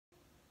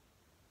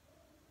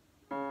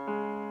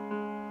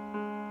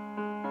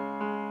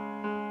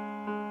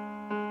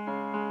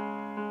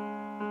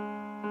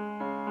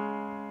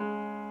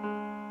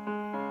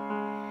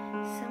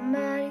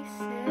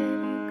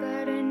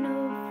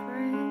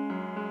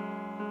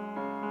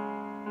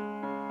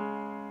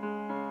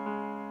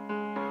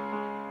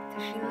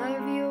she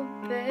love you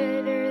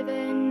better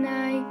than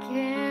I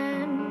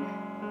can.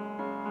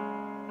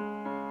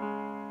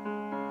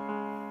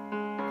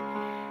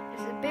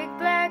 There's a big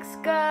black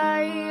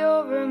sky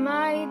over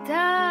my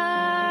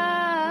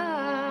town.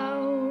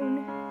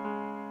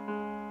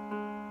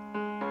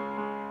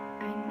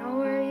 I know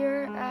where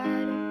you're at,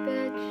 I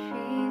bet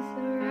she's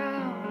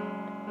around.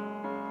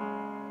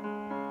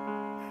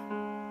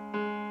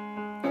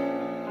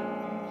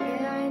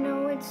 Yeah, I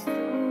know it's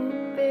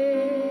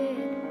stupid,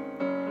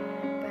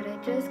 but I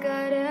just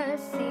gotta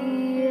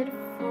see it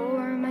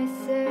for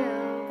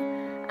myself.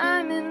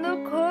 I'm in the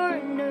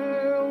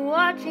corner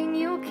watching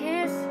you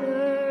kiss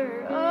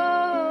her,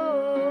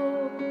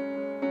 oh,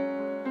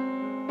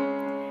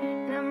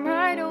 and I'm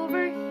right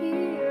over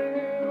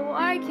here,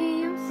 why can't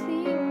you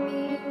see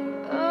me,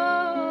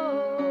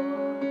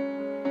 oh,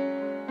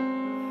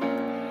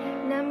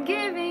 and I'm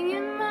giving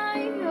you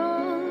my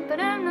all, but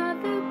I'm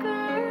not the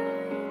girl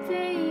you're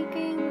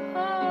taking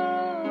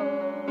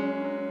home.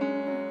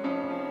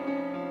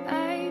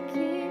 I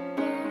keep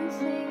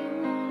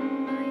dancing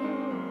on my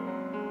own.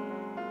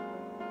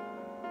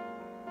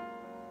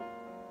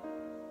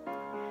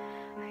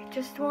 I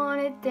just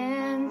wanna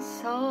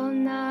dance all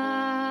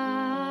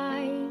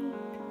night,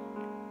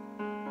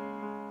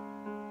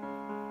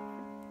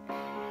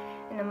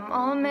 and I'm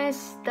all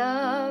messed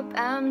up,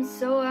 I'm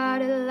so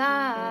out of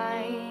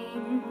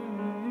line.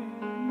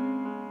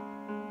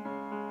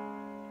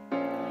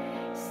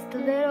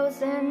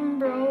 Stilettos and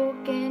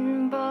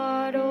broken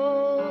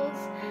bottles,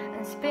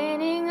 and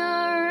spinning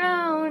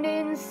around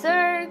in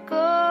circles.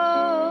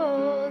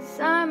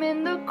 I'm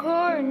in the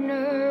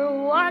corner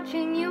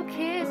watching you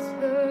kiss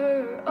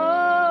her,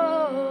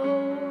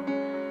 oh,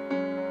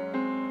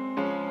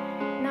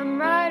 and I'm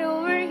right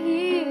over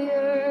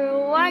here,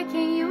 why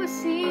can't you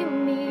see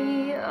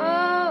me,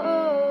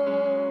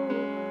 oh,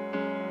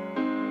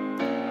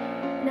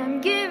 and I'm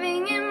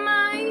giving it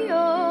my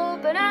all,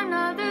 but I'm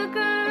not the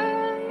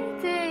girl you're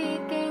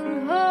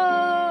taking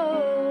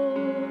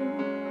home.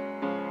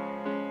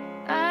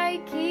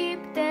 I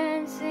keep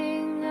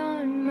dancing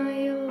on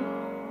my own.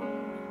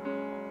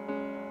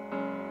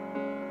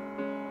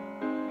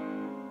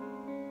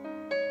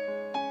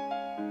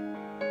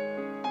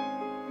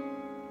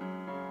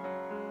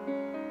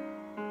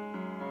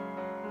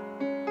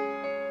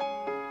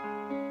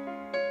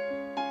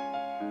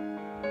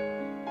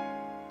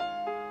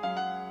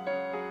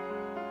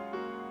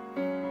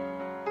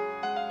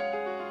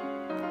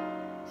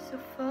 So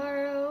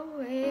far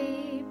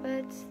away,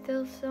 but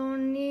still so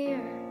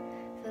near.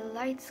 The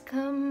lights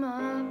come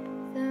up,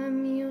 the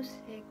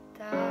music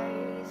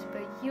dies,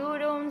 but you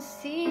don't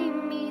see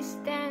me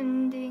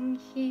standing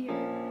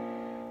here.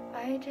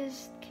 I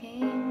just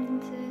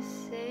came to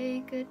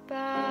say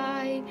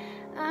goodbye.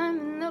 I'm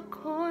in the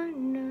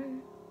corner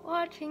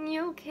watching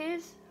you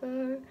kiss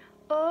her,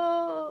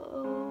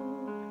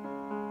 oh,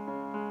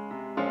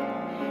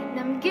 and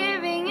I'm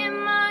giving it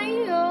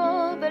my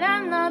all, but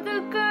I'm not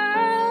the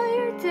girl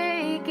you're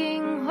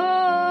taking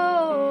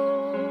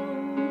home.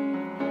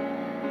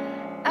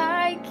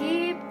 I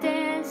keep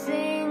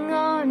dancing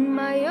on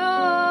my own.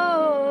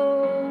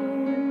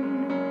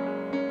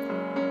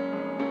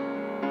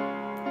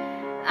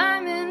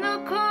 I'm in the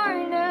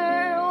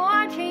corner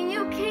watching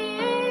you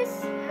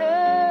kiss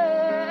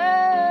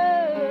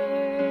her,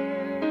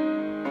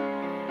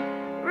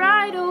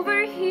 right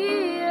over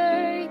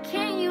here,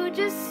 can you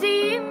just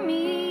see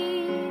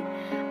me?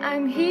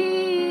 I'm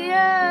here,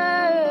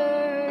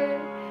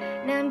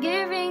 and I'm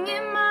giving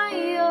it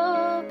my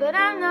all, but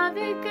I'm not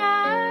the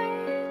guy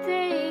you're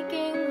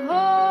taking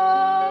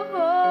home.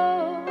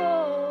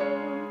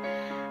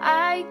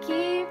 I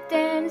keep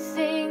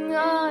dancing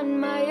on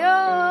my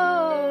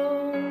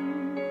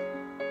own.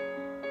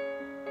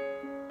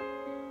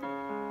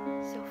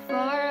 So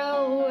far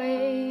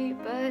away,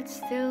 but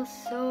still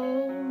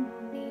so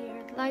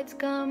near. Lights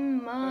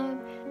come up,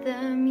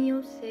 the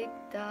music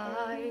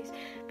dies,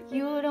 but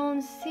you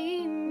don't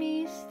see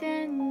me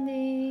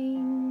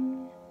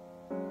standing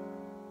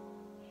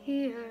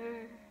here.